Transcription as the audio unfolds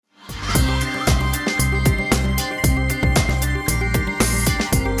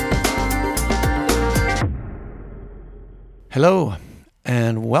Hello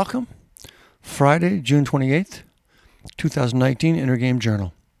and welcome. Friday, June 28th, 2019, Inner Game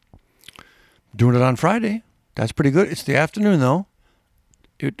Journal. Doing it on Friday. That's pretty good. It's the afternoon, though.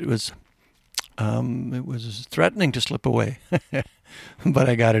 It was threatening to slip away, but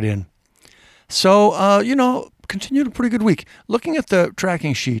I got it in. So, continued a pretty good week. Looking at the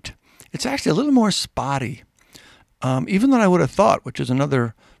tracking sheet, it's actually a little more spotty. Even than I would have thought, which is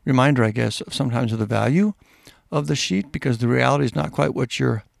another reminder, I guess, sometimes of the value of the sheet, because the reality is not quite what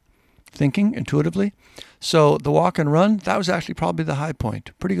you're thinking intuitively. So the walk and run, that was actually probably the high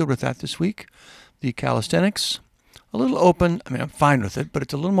point. Pretty good with that this week. The calisthenics, a little open. I mean, I'm fine with it, but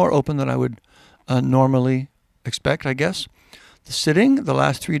it's a little more open than I would normally expect, I guess. The sitting, the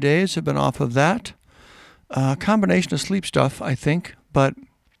last 3 days have been off of that. Combination of sleep stuff, I think, but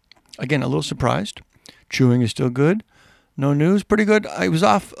again, a little surprised. Chewing is still good. No news, pretty good. I was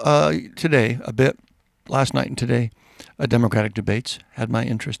off today a bit. Last night and today, Democratic debates had my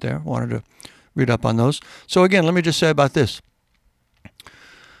interest there. Wanted to read up on those. So again, let me just say about this.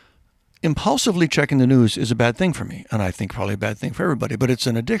 Impulsively checking the news is a bad thing for me, and I think probably a bad thing for everybody, but it's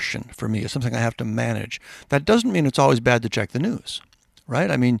an addiction for me. It's something I have to manage. That doesn't mean it's always bad to check the news,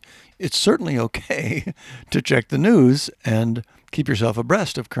 right? I mean, it's certainly okay to check the news and keep yourself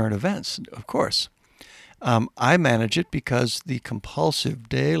abreast of current events, of course. I manage it because the compulsive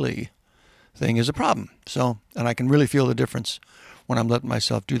daily thing is a problem. So, and I can really feel the difference when I'm letting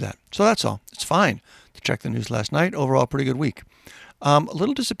myself do that. So that's all. It's fine to check the news last night. Overall, pretty good week. A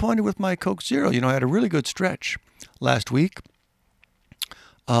little disappointed with my Coke Zero. I had a really good stretch last week.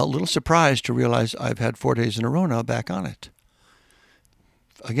 A little surprised to realize I've had 4 days in a row now back on it.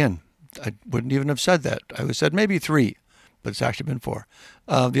 Again, I wouldn't even have said that. I would have said maybe 3, but it's actually been 4.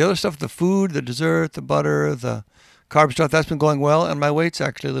 The other stuff, the food, the dessert, the butter, the carb stuff, that's been going well, and my weight's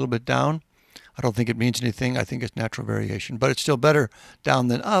actually a little bit down. I don't think it means anything. I think it's natural variation, but it's still better down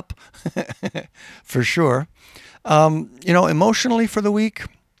than up, for sure. Emotionally for the week,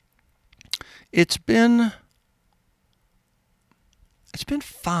 it's been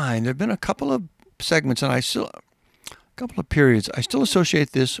fine. There've been a couple of segments, and a couple of periods. I still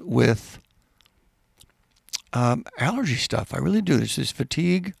associate this with allergy stuff. I really do. There's these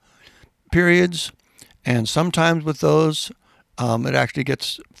fatigue periods, and sometimes with those, it actually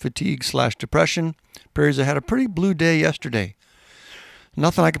gets fatigue/depression periods. I had a pretty blue day yesterday.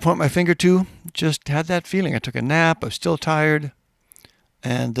 Nothing I could point my finger to. Just had that feeling. I took a nap. I was still tired.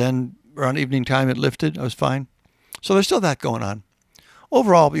 And then around evening time, it lifted. I was fine. So there's still that going on.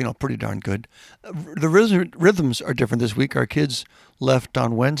 Overall, pretty darn good. The rhythms are different this week. Our kids left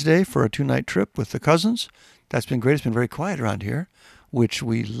on Wednesday for a 2-night trip with the cousins. That's been great. It's been very quiet around here, which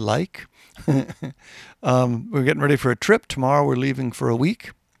we like. We're getting ready for a trip. Tomorrow we're leaving for a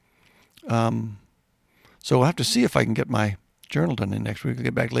week. So we'll have to see if I can get my journal done in next week. I'll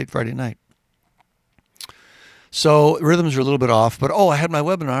get back late Friday night. So rhythms are a little bit off. But, I had my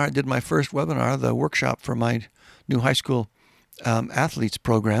webinar. I did my first webinar, the workshop for my new high school athletes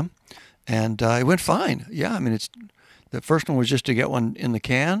program. And it went fine. Yeah, I mean, the first one was just to get one in the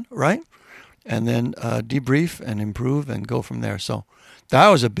can, right? And then debrief and improve and go from there. So that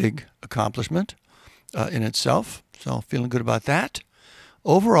was a big accomplishment in itself. So feeling good about that.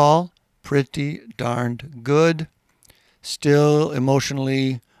 Overall, pretty darned good. Still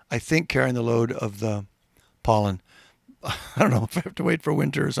emotionally, I think, carrying the load of the pollen. I don't know if I have to wait for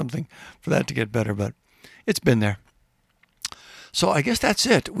winter or something for that to get better, but it's been there. So I guess that's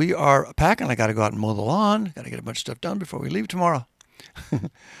it. We are packing. I got to go out and mow the lawn. Got to get a bunch of stuff done before we leave tomorrow.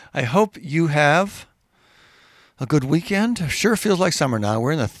 I hope you have a good weekend. Sure feels like summer now.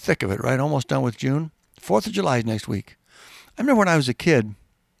 We're in the thick of it, right? Almost done with June. 4th of July is next week. I remember when I was a kid,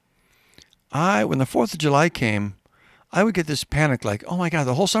 when the 4th of July came, I would get this panic like, oh my God,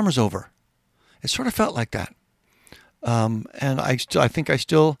 the whole summer's over. It sort of felt like that. And I think I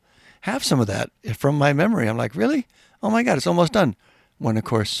still have some of that from my memory. I'm like, really? Oh my God, it's almost done. When, of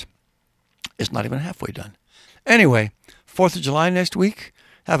course, it's not even halfway done. Anyway, 4th of July next week.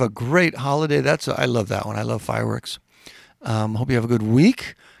 Have a great holiday. I love that one. I love fireworks. Hope you have a good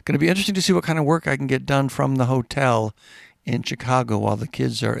week. Going to be interesting to see what kind of work I can get done from the hotel in Chicago while the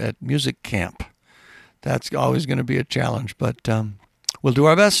kids are at music camp. That's always going to be a challenge, but we'll do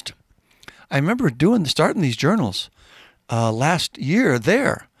our best. I remember starting these journals last year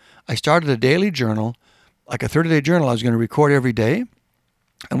there. I started a daily journal, like a 30-day journal I was going to record every day,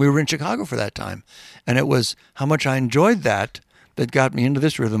 and we were in Chicago for that time. And it was how much I enjoyed that got me into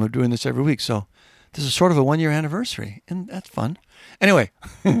this rhythm of doing this every week. So this is sort of a 1-year anniversary, and that's fun. Anyway,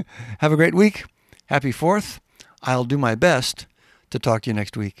 have a great week. Happy 4th. I'll do my best to talk to you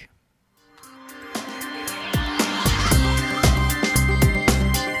next week.